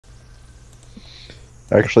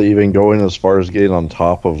Actually, even going as far as getting on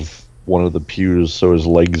top of one of the pews so his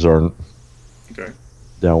legs aren't Okay.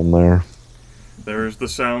 down there. There's the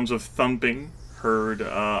sounds of thumping heard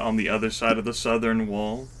on the other side of the southern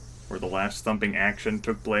wall, where the last thumping action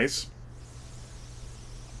took place.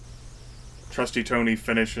 Trusty Tony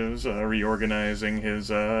finishes reorganizing his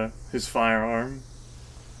firearm.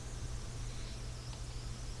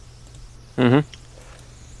 Mm-hmm.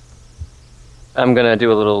 I'm gonna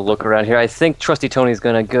do a little look around here. I think Trusty Tony's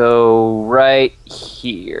gonna go right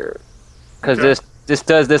here, because Okay. this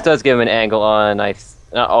does give him an angle on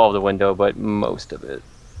not all of the window, but most of it,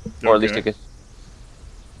 or at least you Okay. could.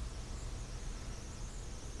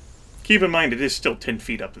 Keep in mind, it is still 10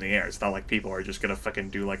 feet up in the air. It's not like people are just gonna fucking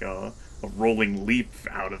do like a rolling leap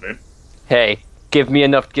out of it. Hey, give me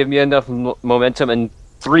enough momentum and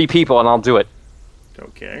 3 people, and I'll do it.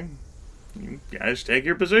 Okay. You guys take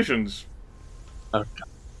your positions. Okay.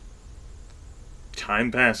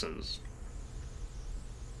 Time passes.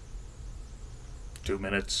 2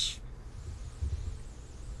 minutes.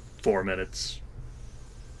 4 minutes.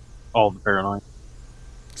 All the paranoid.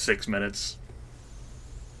 6 minutes.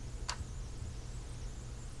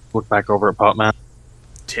 Look back over at Potman.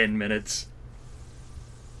 10 minutes.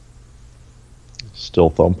 Still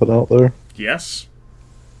thumping out there? Yes.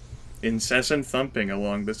 Incessant thumping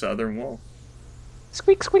along the southern wall.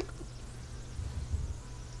 Squeak, squeak.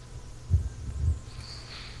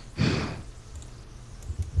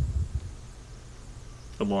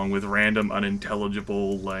 Along with random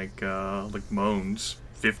unintelligible like moans.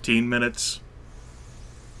 15 minutes.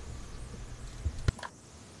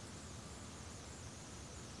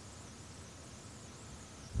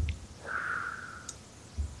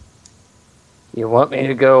 You want me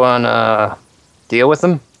to go on deal with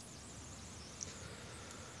them?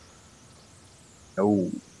 No.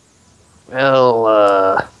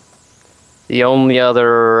 Well, the only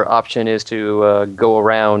other option is to go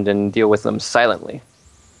around and deal with them silently.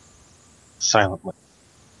 Silently.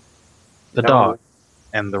 The No. dog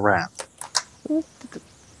and the rat.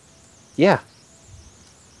 Yeah.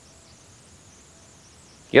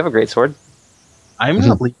 You have a great sword. I'm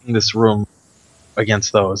not leaving this room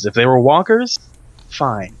against those. If they were walkers,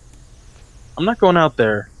 fine. I'm not going out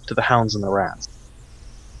there to the hounds and the rats.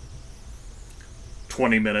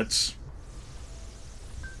 20 minutes.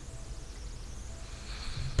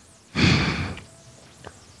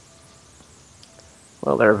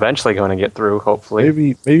 Well, they're eventually going to get through, hopefully.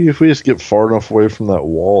 Maybe if we just get far enough away from that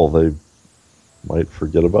wall, they might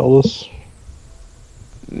forget about us.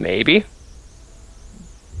 Maybe.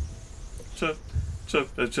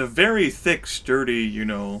 It's a very thick, sturdy,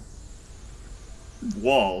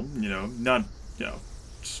 wall. Not,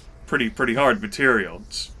 it's pretty hard material.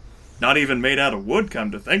 It's not even made out of wood. Come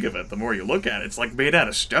to think of it, the more you look at it, it's like made out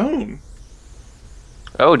of stone.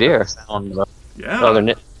 Oh dear. Yeah. Oh,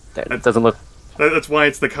 that doesn't look. That's why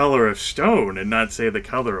it's the color of stone and not, say, the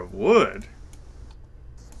color of wood.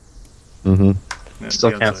 Mm-hmm. That's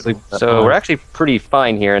Still the can't outside sleep. wall. So we're actually pretty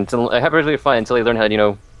fine here until perfectly fine until they learn how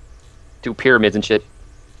to, do pyramids and shit.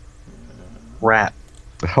 Rat.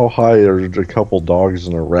 How high are a couple dogs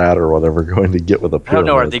and a rat or whatever going to get with a I pyramid?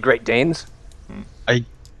 don't know. Are they Great Danes? I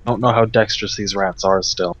don't know how dexterous these rats are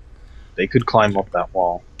still. They could climb up that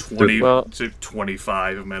wall.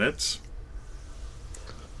 25 minutes.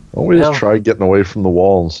 Why don't we just try getting away from the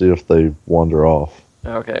wall and see if they wander off?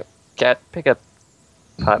 Okay. Cat, pick up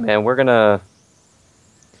Potman. We're gonna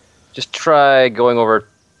just try going over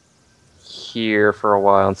here for a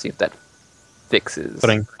while and see if that fixes.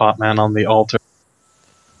 Putting Potman on the altar.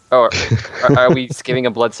 Oh, are we giving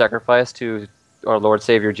a blood sacrifice to our Lord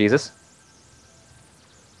Savior Jesus?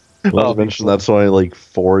 Not to mention that's only like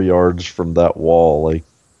 4 yards from that wall. Like,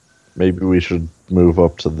 maybe we should move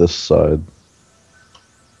up to this side.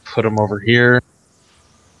 Put him over here.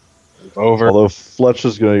 Move over. Although Fletch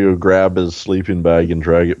is going to go grab his sleeping bag and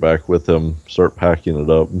drag it back with him, start packing it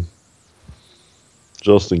up.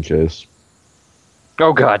 Just in case.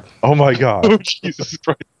 Oh God. Oh my god. Oh, Jesus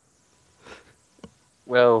Christ.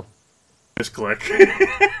 Well, Misclick.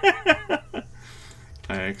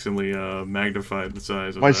 I accidentally magnified the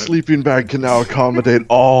size of My that. sleeping bag can now accommodate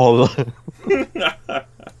all.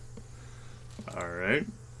 Alright.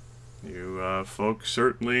 You folks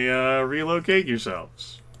certainly relocate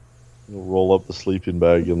yourselves. We'll roll up the sleeping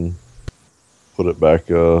bag and put it back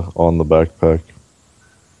on the backpack.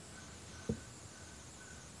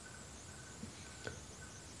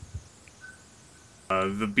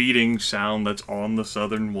 The beating sound that's on the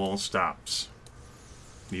southern wall stops.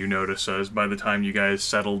 You notice as by the time you guys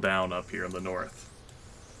settle down up here in the north.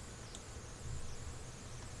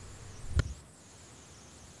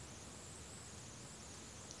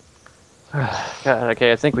 God,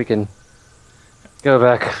 okay, I think we can go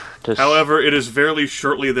back to... However, it is very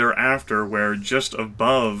shortly thereafter where just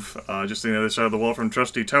above, just on the other side of the wall from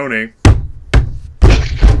Trusty Tony...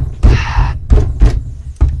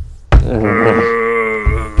 We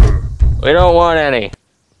don't want any.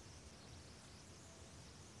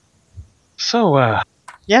 So,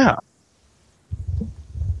 yeah.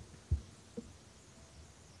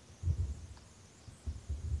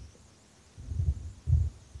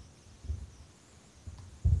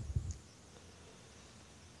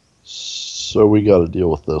 So we got to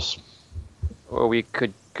deal with this. Or we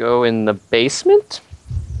could go in the basement?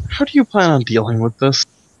 How do you plan on dealing with this?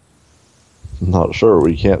 I'm not sure.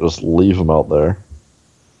 We can't just leave them out there.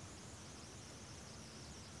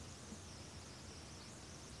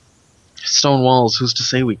 Stone walls, who's to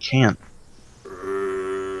say we can't?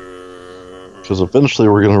 Because eventually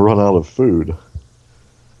we're going to run out of food.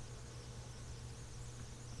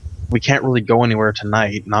 We can't really go anywhere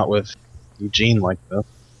tonight, not with Eugene like this.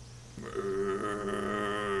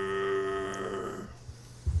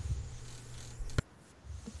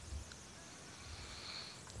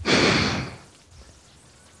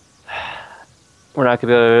 We're not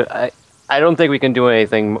gonna be able to... I don't think we can do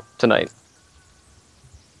anything tonight.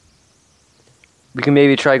 We can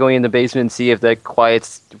maybe try going in the basement and see if that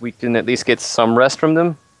quiets... We can at least get some rest from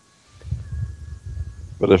them.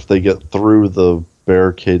 But if they get through the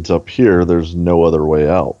barricades up here, there's no other way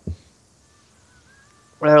out.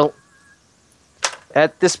 Well,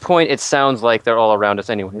 at this point, it sounds like they're all around us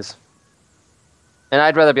anyways. And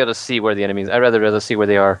I'd rather be able to see where the enemies... I'd rather be able to see where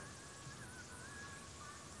they are.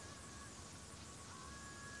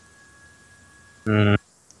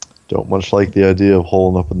 Don't much like the idea of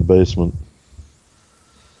holing up in the basement.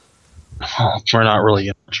 Well, we're not really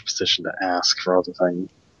in much position to ask for other things.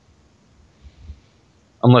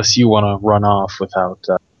 Unless you want to run off without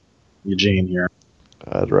Eugene here.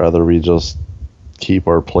 I'd rather we just keep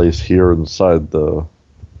our place here inside the...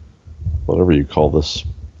 whatever you call this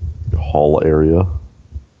hall area.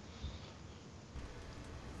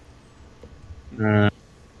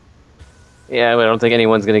 Yeah, I don't think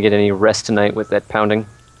anyone's going to get any rest tonight with that pounding.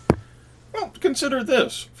 Well, consider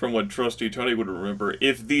this, from what Trusty Tony would remember.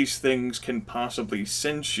 If these things can possibly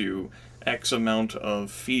sense you X amount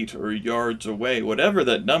of feet or yards away, whatever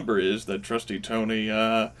that number is that Trusty Tony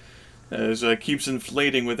keeps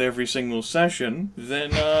inflating with every single session,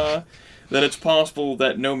 then it's possible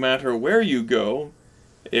that no matter where you go,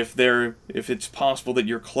 if it's possible that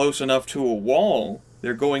you're close enough to a wall,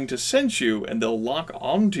 they're going to sense you and they'll lock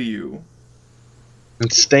onto you.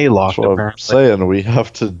 And stay locked, That's what I'm apparently. saying. We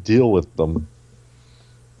have to deal with them.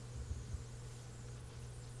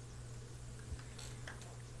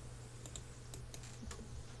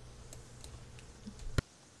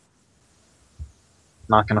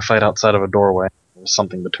 Not going to fight outside of a doorway. There's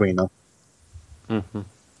something between us. Mm-hmm.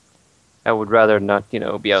 I would rather not, be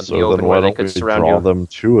out in the So open then where why they don't could we surround draw you. them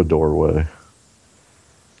to a doorway?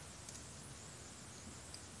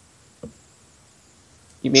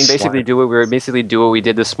 You mean basically do what we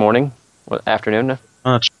did this morning, afternoon?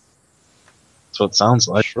 That's what it sounds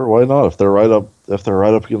like. Sure, why not? If they're right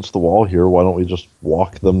up against the wall here, why don't we just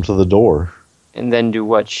walk them to the door? And then do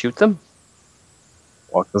what? Shoot them?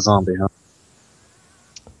 Walk the zombie, huh?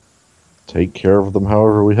 Take care of them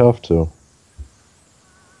however we have to.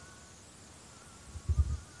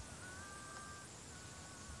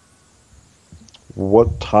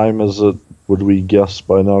 What time is it, would we guess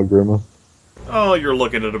by now, Grimith? Oh, you're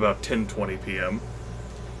looking at about 10:20 p.m.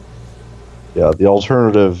 Yeah, the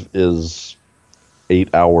alternative is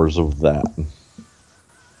 8 hours of that.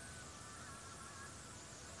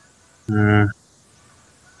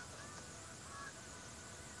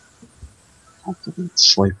 Hope that we'd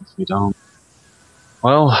sleep if we don't.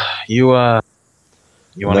 Well, you want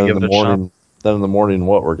to give it a shot? Then in the morning,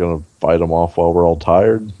 what? We're gonna fight them off while we're all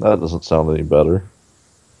tired? That doesn't sound any better.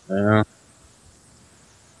 Yeah.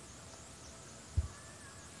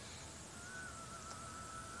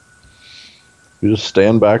 We just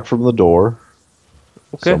stand back from the door.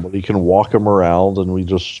 Okay. Somebody can walk them around, and we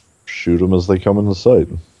just shoot them as they come into sight,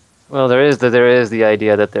 Well, there is the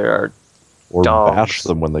idea that there are or dogs. bash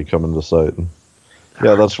them when they come into sight.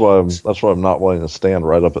 Yeah, that's why I'm not willing to stand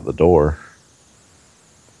right up at the door.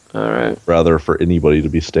 All right. Rather for anybody to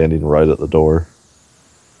be standing right at the door.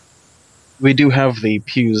 We do have the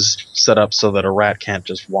pews set up so that a rat can't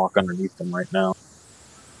just walk underneath them right now.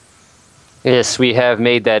 Yes, we have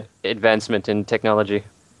made that advancement in technology.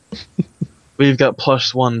 We've got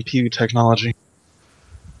 +1 pew technology.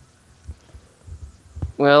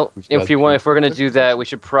 Well, We've if got we're gonna do that, we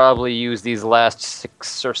should probably use these last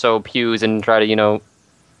 6 or so pews and try to,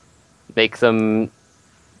 make them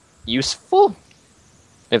useful?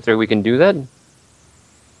 If we can do that?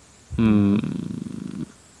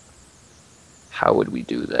 How would we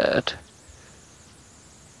do that?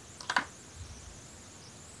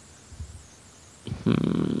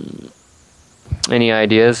 Any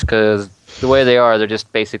ideas? Because the way they are, they're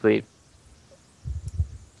just basically...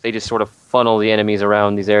 They just sort of funnel the enemies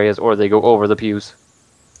around these areas, or they go over the pews.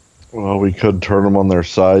 Well, we could turn them on their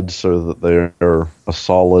sides so that they're a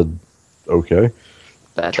solid... Okay.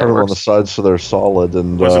 Turn them on the sides so they're solid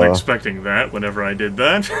and... Wasn't expecting that whenever I did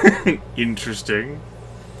that. Interesting.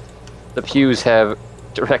 The pews have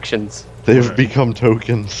directions. They've become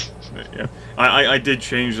tokens. Yeah. I did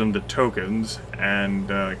change them to tokens and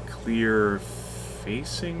clear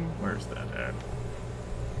facing. Where's that at?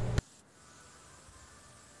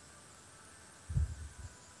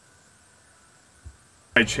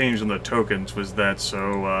 I changed them to tokens was that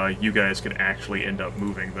so you guys could actually end up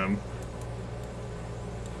moving them.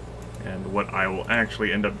 And what I will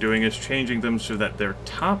actually end up doing is changing them so that they're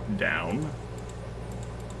top down.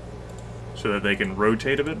 So that they can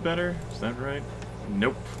rotate a bit better. Is that right?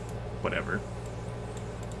 Nope. Whatever.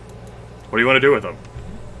 What do you want to do with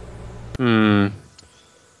them?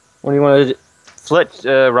 What do you want to do? Fletch,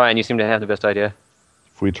 Ryan, you seem to have the best idea.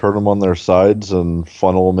 If we turn them on their sides and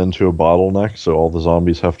funnel them into a bottleneck so all the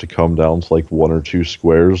zombies have to come down to like 1 or 2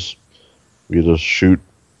 squares, we just shoot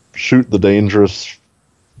the dangerous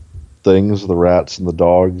things, the rats and the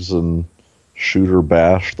dogs, and shoot or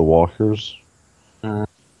bash the walkers. That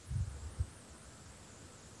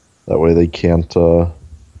way they can't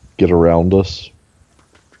get around us.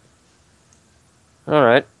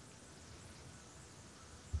 Alright.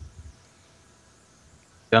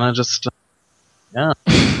 Gonna just... yeah.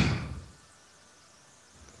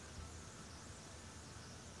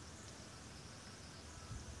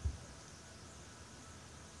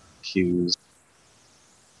 Cues.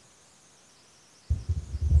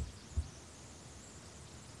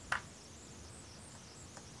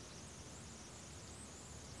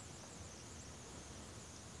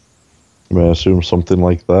 I mean, I assume something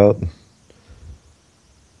like that.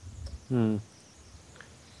 Yeah,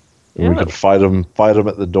 we could fight them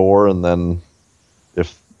at the door, and then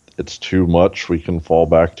if it's too much, we can fall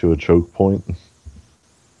back to a choke point.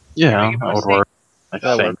 Yeah, that would work. I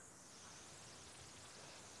think.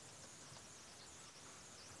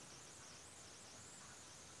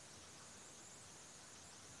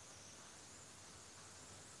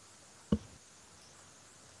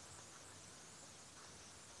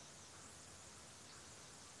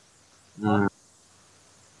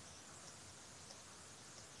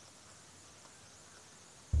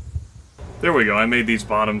 There we go. I made these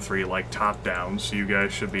bottom 3 like top down, so you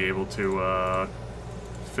guys should be able to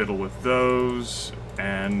fiddle with those.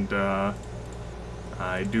 And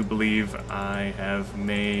I do believe I have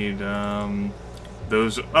made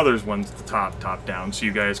those others ones the top down, so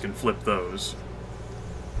you guys can flip those.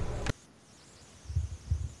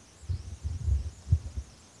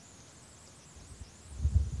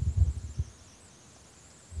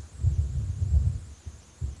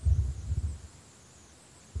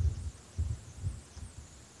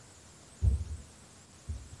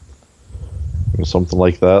 Something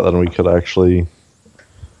like that, then we could actually,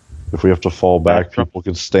 if we have to fall back, people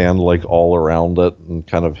could stand like all around it and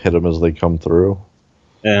kind of hit them as they come through.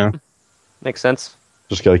 Yeah. Makes sense.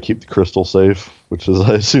 Just gotta keep the crystal safe, which is,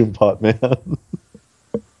 I assume, Potman.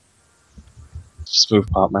 Just move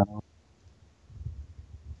Potman.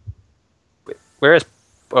 Where is...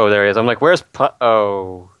 Oh, there he is. I'm like, where's Pot...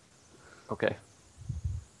 Oh. Okay.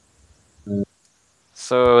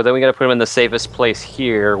 So then we gotta put him in the safest place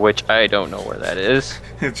here, which I don't know where that is.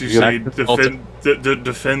 It's you say, defend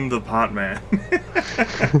the Potman.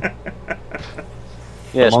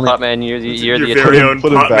 Yes, Potman, you're your the very own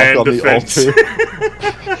Put him back on Potman defense. the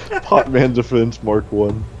altar. Potman defense Mark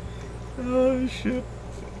 1. Oh shit.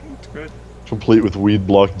 That's good. Complete with weed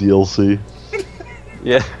block DLC.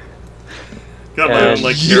 Yeah. Got my own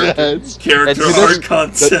like character art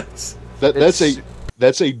concepts.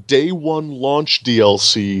 That's a day 1 launch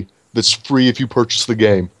DLC that's free if you purchase the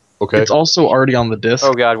game. Okay. It's also already on the disc.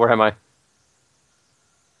 Oh god, where am I?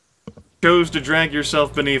 Chose to drag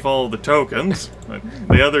yourself beneath all the tokens,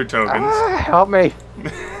 the other tokens. Help me!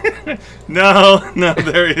 No,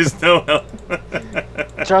 there is no help.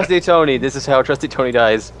 Trusty Tony, this is how Trusty Tony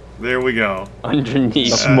dies. There we go.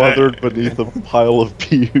 Underneath. Smothered beneath a pile of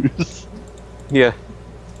pews. Yeah.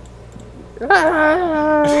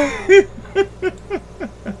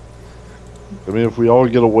 I mean, if we all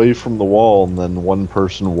get away from the wall and then one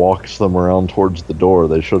person walks them around towards the door,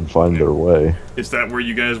 they should find their way. Is that where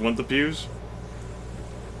you guys want the pews?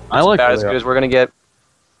 I like about where as they good are. as we're gonna get.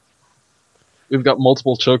 We've got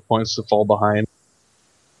multiple choke points to fall behind.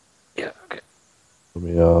 Yeah. Okay. Let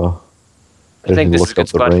me I think this is a good up the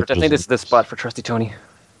spot. I ranges think this is the spot for Trusty Tony.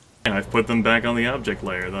 And I've put them back on the object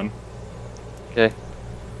layer then. Okay.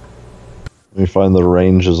 Let me find the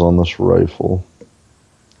ranges on this rifle.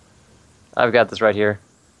 I've got this right here.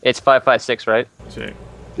 It's 5.56, right? See.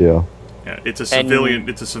 Yeah. Yeah, it's a civilian.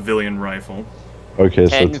 It's a civilian rifle. Okay,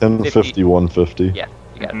 so 10, 1050, 150. Yeah,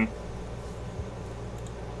 you got it. Mhm.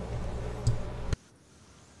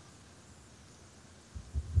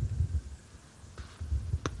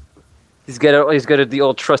 He's got the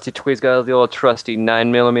old trusty. He's got the old trusty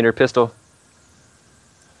 9mm pistol.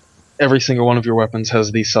 Every single one of your weapons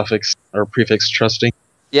has the suffix or prefix trusty.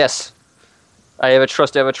 Yes. I have a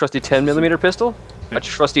trusty 10mm pistol, a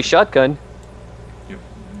trusty shotgun.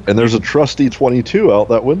 And there's a trusty 22 out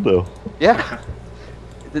that window. Yeah.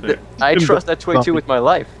 I trust that 22 with my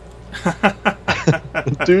life.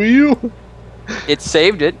 Do you? It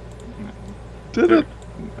saved it. Did it?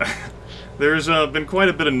 There's been quite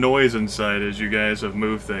a bit of noise inside as you guys have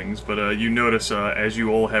moved things, but you notice as you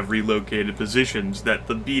all have relocated positions that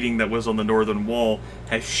the beating that was on the northern wall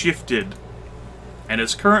has shifted and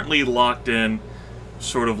is currently locked in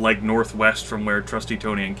sort of like northwest from where Trusty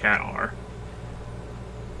Tony and Cat are.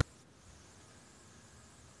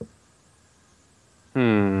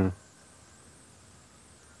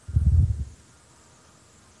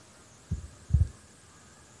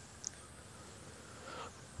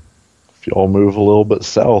 If y'all move a little bit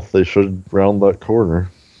south, they should round that corner.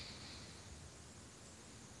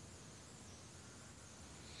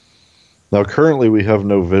 Now, currently, we have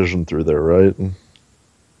no vision through there, right?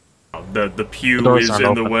 The pew doors is aren't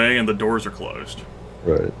in the open. way and the doors are closed,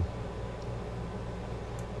 Right.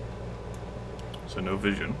 so no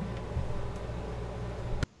vision.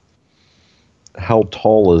 How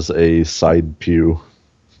tall is a side pew?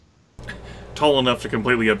 Tall enough to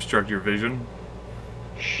completely obstruct your vision.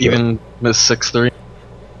 Even Miss 6'3".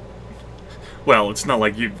 Well, it's not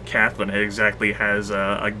like Kathlyn exactly has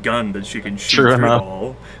a gun that she can shoot True through enough. the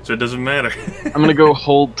wall, so it doesn't matter. I'm gonna go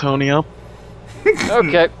hold Tony up.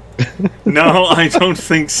 Okay. No, I don't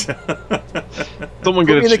think so. Someone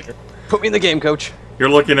get a chair. Put me in the game, coach. You're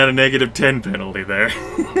looking at a -10 penalty there.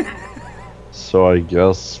 So I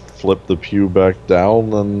guess flip the pew back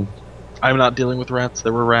down and... I'm not dealing with rats.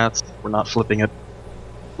 There were rats. We're not flipping it.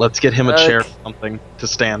 Let's get him a chair or something to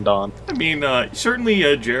stand on. I mean,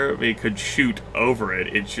 certainly Jeremy could shoot over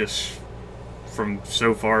it. It's just from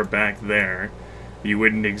so far back there, you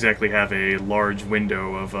wouldn't exactly have a large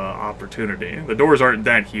window of opportunity. The doors aren't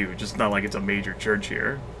that huge. It's not like it's a major church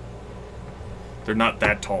here. They're not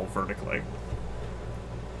that tall vertically.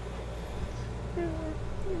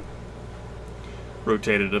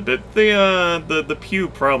 Rotated a bit. The pew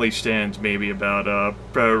probably stands maybe about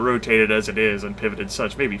rotated as it is and pivoted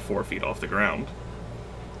such, maybe 4 feet off the ground.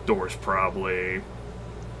 Doors probably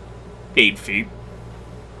 8 feet.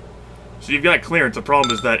 So you've got clearance. The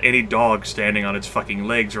problem is that any dog standing on its fucking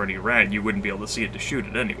legs or any rat, you wouldn't be able to see it to shoot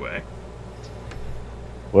it anyway.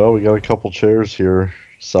 Well, we got a couple chairs here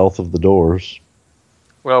south of the doors.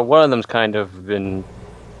 Well, one of them's kind of been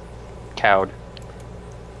cowed.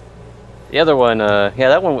 The other one, yeah,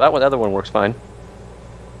 the other one works fine.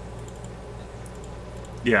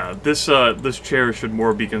 Yeah, this chair should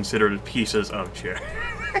more be considered pieces of chair.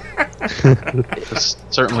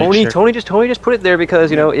 Certainly. Tony just put it there because,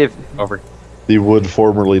 you know, if Over. The wood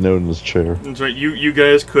formerly known as chair. That's right. You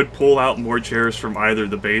guys could pull out more chairs from either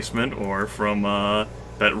the basement or from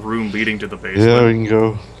that room leading to the basement. Yeah, we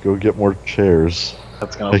can go get more chairs.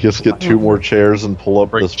 That's gonna. I guess get 2 more chairs and pull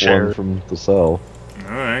up Break this chair. one from the south.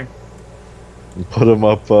 All right. And put them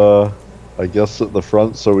up, I guess, at the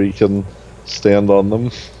front so we can stand on them.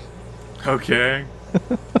 Okay.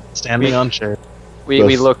 Standing on chair. we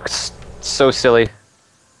That's- look so silly.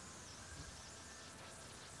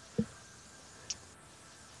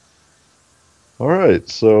 Alright,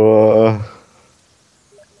 so,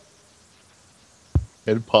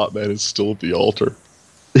 And Potman is still at the altar.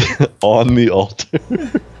 on the altar.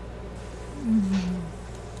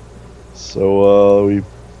 So,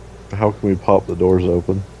 how can we pop the doors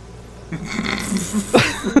open? I've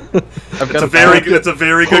got That's a very good Poke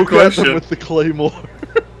at them question. with the claymore.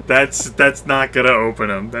 That's not gonna open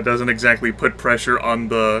them. That doesn't exactly put pressure on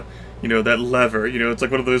the, you know, that lever. You know, it's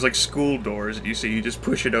like one of those like school doors that you see. You just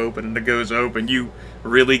push it open and it goes open. You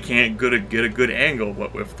really can't get a good angle,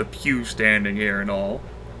 what with the pew standing here and all.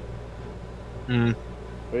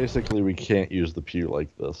 Basically, we can't use the pew like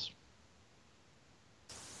this.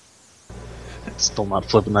 Still not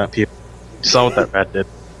flipping that pew. You saw what that rat did.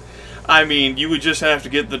 I mean, you would just have to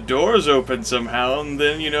get the doors open somehow, and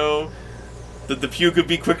then, you know, the pew could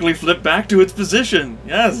be quickly flipped back to its position.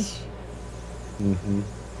 Yes. Mm-hmm.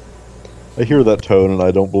 I hear that tone, and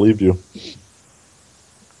I don't believe you.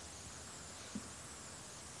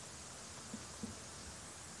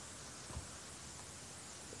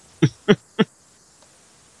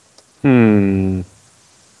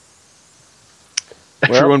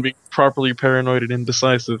 Everyone being properly paranoid and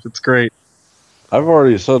indecisive. It's great. I've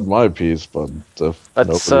already said my piece, but if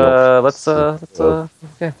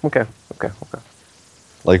okay.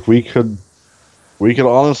 Like we could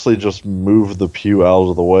honestly just move the pew out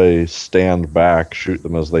of the way, stand back, shoot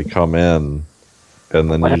them as they come in,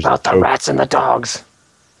 and then What use about the rats and the dogs?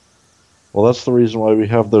 Well, that's the reason why we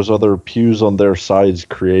have those other pews on their sides,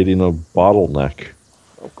 creating a bottleneck.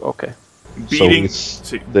 Okay. Beating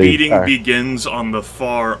begins on the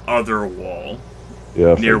far other wall,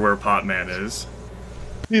 near where Potman is.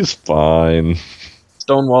 He's fine.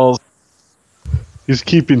 Stone walls. He's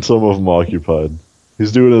keeping some of them occupied.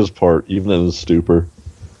 He's doing his part, even in his stupor.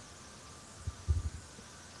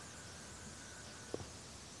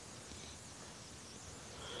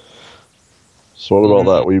 So what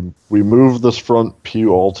about that? We move this front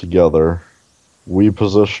pew all together. We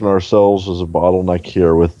position ourselves as a bottleneck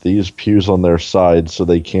here with these pews on their side so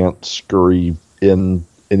they can't scurry in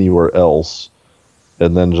anywhere else.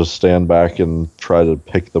 And then just stand back and try to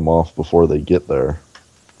pick them off before they get there.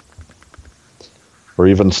 Or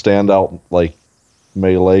even stand out, like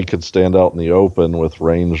melee could stand out in the open with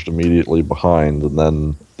ranged immediately behind, and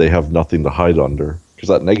then they have nothing to hide under. Because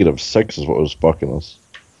that -6 is what was fucking us.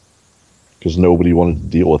 Because nobody wanted to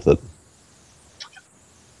deal with it.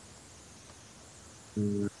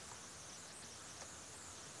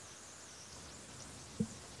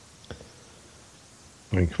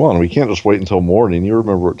 I mean, come on, we can't just wait until morning. You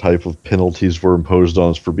remember what type of penalties were imposed on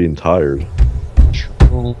us for being tired.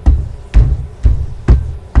 True.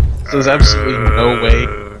 So there's absolutely no way.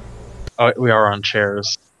 Oh, we are on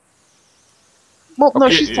chairs. Well, no,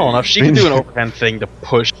 she's tall enough. She can do an overhand thing to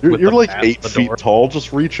push. You're like 8 feet tall.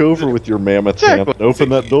 Just reach over with your mammoth hand and open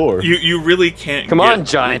that door. You really can't. Come on,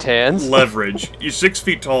 giant hands. Leverage. You're 6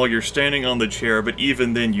 feet tall. You're standing on the chair, but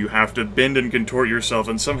even then, you have to bend and contort yourself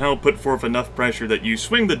and somehow put forth enough pressure that you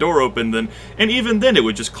swing the door open. And even then, it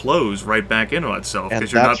would just close right back in on itself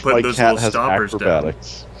because you're not putting those little stoppers down.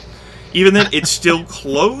 Even then, it still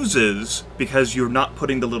closes because you're not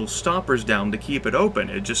putting the little stoppers down to keep it open.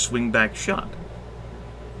 It just swing back shut.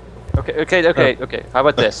 Okay. How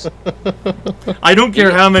about this? I don't care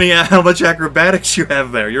how much acrobatics you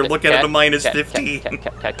have there. You're looking at a -15.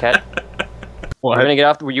 Cat. We're gonna get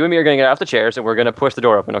off. You and me are gonna get off the chairs, and we're gonna push the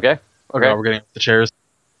door open. Okay. Okay. We're getting off the chairs.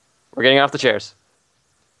 We're getting off the chairs.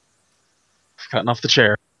 Cutting off the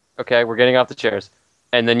chair. Okay, we're getting off the chairs,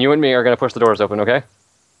 and then you and me are gonna push the doors open. Okay.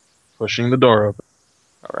 Pushing the door open.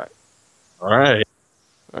 All right.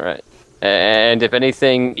 And if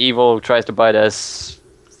anything evil tries to bite us,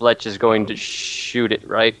 Fletch is going to shoot it,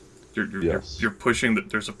 right? You're pushing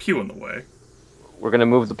there's a pew in the way. We're going to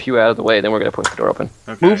move the pew out of the way, then we're going to push the door open.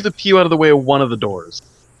 Okay. Move the pew out of the way of one of the doors.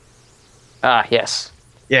 Ah, yes.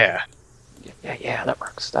 Yeah. Yeah, that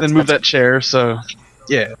works. Then move that chair, so...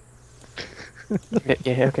 Yeah.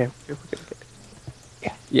 Yeah, okay.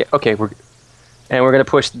 Yeah, okay, and we're going to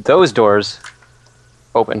push those doors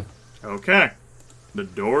open. Okay. The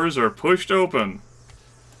doors are pushed open.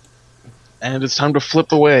 And it's time to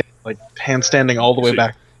flip away, like handstanding all the way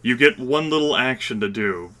back. You get one little action to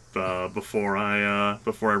do before I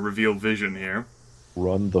reveal vision here.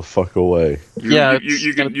 Run the fuck away.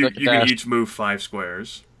 You can each move 5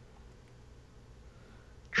 squares.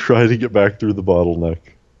 Try to get back through the bottleneck.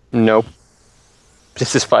 Nope.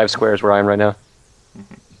 This is 5 squares where I am right now.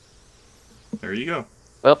 There you go.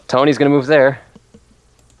 Well, Tony's gonna move there.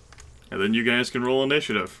 And then you guys can roll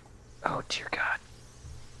initiative. Oh, dear God.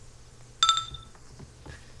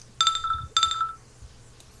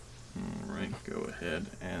 Alright, go ahead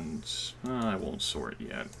and... I won't sort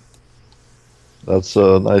yet. That's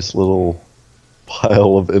a nice little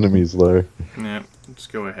pile of enemies there. Yeah, let's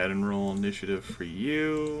go ahead and roll initiative for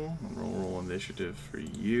you. We'll roll initiative for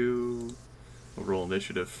you. We'll roll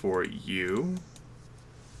initiative for you.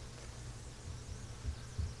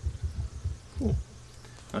 Cool.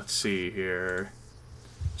 Let's see here.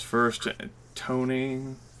 It's first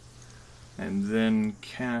Tony, and then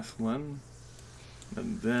Kathlyn,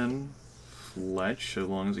 and then Fletch, as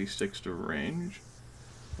long as he sticks to range.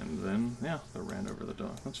 And then, yeah, they ran over the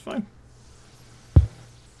dog. That's fine.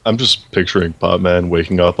 I'm just picturing Potman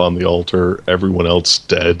waking up on the altar, everyone else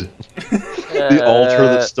dead. The altar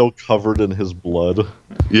that's still covered in his blood.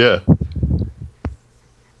 Yeah.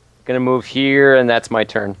 Gonna move here, and that's my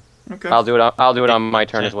turn. Okay. I'll do it on my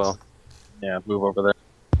turn as well. Yeah, move over there.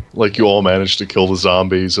 Like you all managed to kill the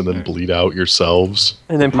zombies and then bleed out yourselves.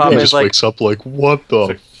 And then He Potman's just like, wakes up like, what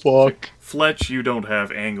the fuck? Fletch, you don't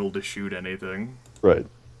have angle to shoot anything. Right.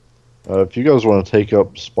 If you guys want to take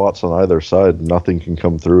up spots on either side, nothing can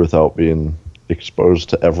come through without being exposed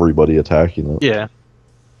to everybody attacking it. Yeah.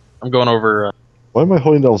 I'm going over. Why am I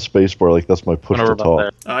holding down spacebar like that's my push Going to over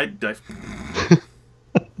about talk? there.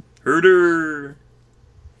 Herder!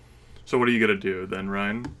 So what are you gonna do then,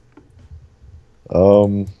 Ryan?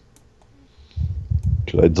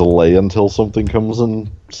 Could I delay until something comes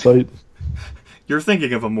in sight? You're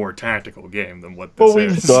thinking of a more tactical game than what this Well,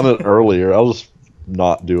 we've is. done it earlier. I'll just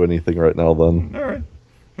not do anything right now then. Alright.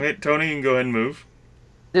 Wait, Tony, you can go ahead and move.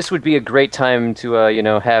 this would be a great time to, you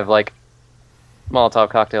know, have like Molotov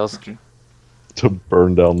cocktails. To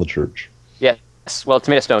burn down the church. Yes. Well, it's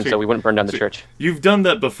made of stone, so we wouldn't burn down the church. You've done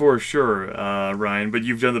that before, sure, Ryan, but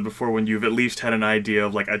you've done that before when you've at least had an idea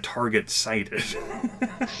of, like, a target sighted.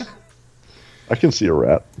 I can see a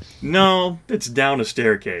rat. No, it's down a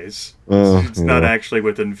staircase. It's not Yeah. actually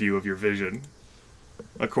within view of your vision,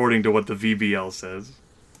 according to what the VBL says.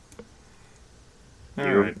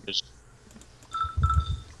 Alright.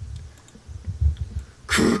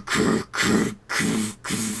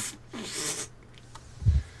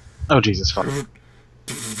 Oh, Jesus, fuck.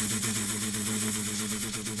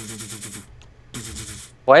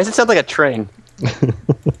 Why does it sound like a train?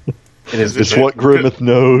 It is. It's what Grimith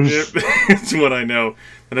knows. It's what I know.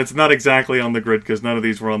 And it's not exactly on the grid, because none of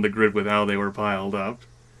these were on the grid with how they were piled up.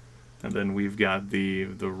 And then we've got the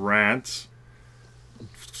rats,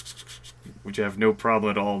 which I have no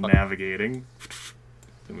problem at all navigating.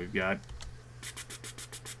 Then we've got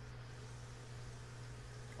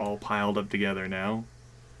all piled up together now.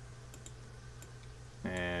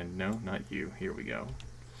 And no, not you. Here we go.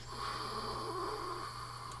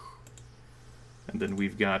 And then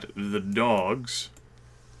we've got the dogs,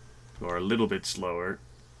 who are a little bit slower.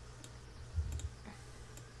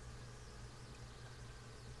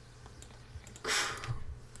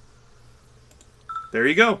 There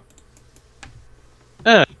you go.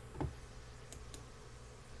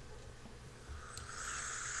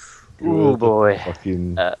 Ooh, boy.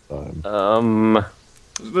 Fucking time.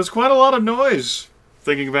 There's quite a lot of noise,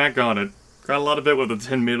 thinking back on it. Got a lot of it with the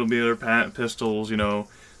 10mm pistols, you know,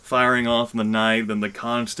 firing off in the night, then the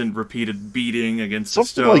constant repeated beating against the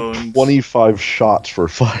Something stones. like 25 shots were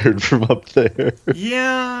fired from up there.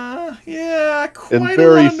 Yeah, quite In a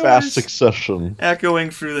very lot of fast noise succession. echoing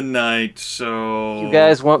through the night, so... You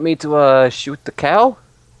guys want me to, shoot the cow?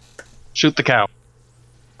 Shoot the cow.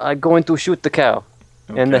 I'm going to shoot the cow.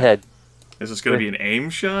 In the Okay. head. Is this going to be an aim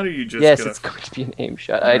shot, or you just Yes, gonna... it's going to be an aim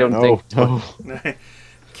shot. I don't No, think... no.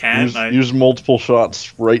 Use multiple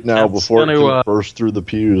shots right now That's before it gonna, can burst through the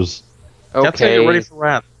pews. That's how you're ready for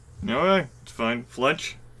wrath. Okay, it's fine.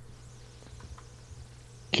 Fletch?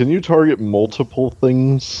 Can you target multiple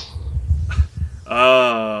things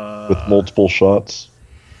with multiple shots?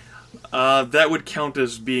 That would count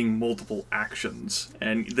as being multiple actions,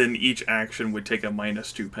 and then each action would take a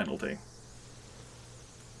 -2 penalty.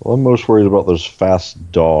 Well, I'm most worried about those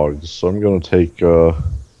fast dogs, so I'm going to take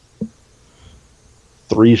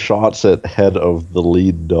 3 shots at head of the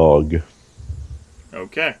lead dog.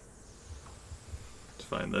 Okay. It's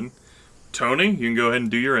fine then. Tony, you can go ahead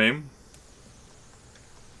and do your aim.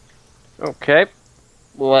 Okay.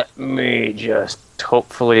 Let me just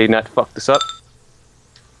hopefully not fuck this up.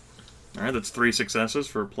 Alright, that's 3 successes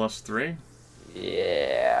for +3.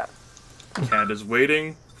 Yeah. Cat is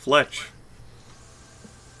waiting. Fletch.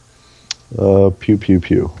 Pew pew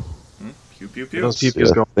pew. Pew pew pew. Those pew Yeah,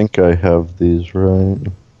 pews I go. think I have these right.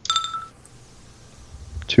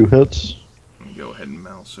 2 hits. Let me go ahead and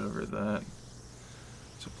mouse over that.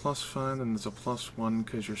 It's a +5, then there's a +1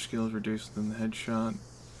 because your skill is reduced than the headshot.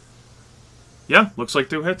 Yeah, looks like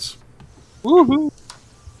 2 hits. Woohoo!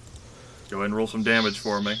 Go ahead and roll some damage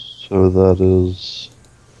for me. So that is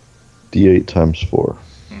D8 times 4.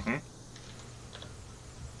 Mm-hmm.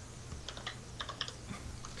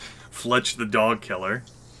 Fletch the dog killer.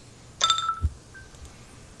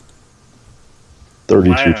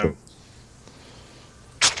 32.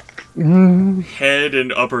 Wow. Head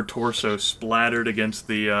and upper torso splattered against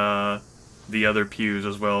the other pews,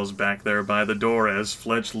 as well as back there by the door, as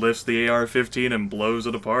Fletch lifts the AR-15 and blows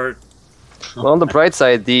it apart. Well, on the bright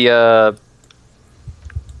side, the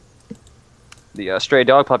stray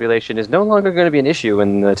dog population is no longer going to be an issue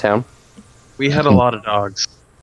in the town. We had a lot of dogs.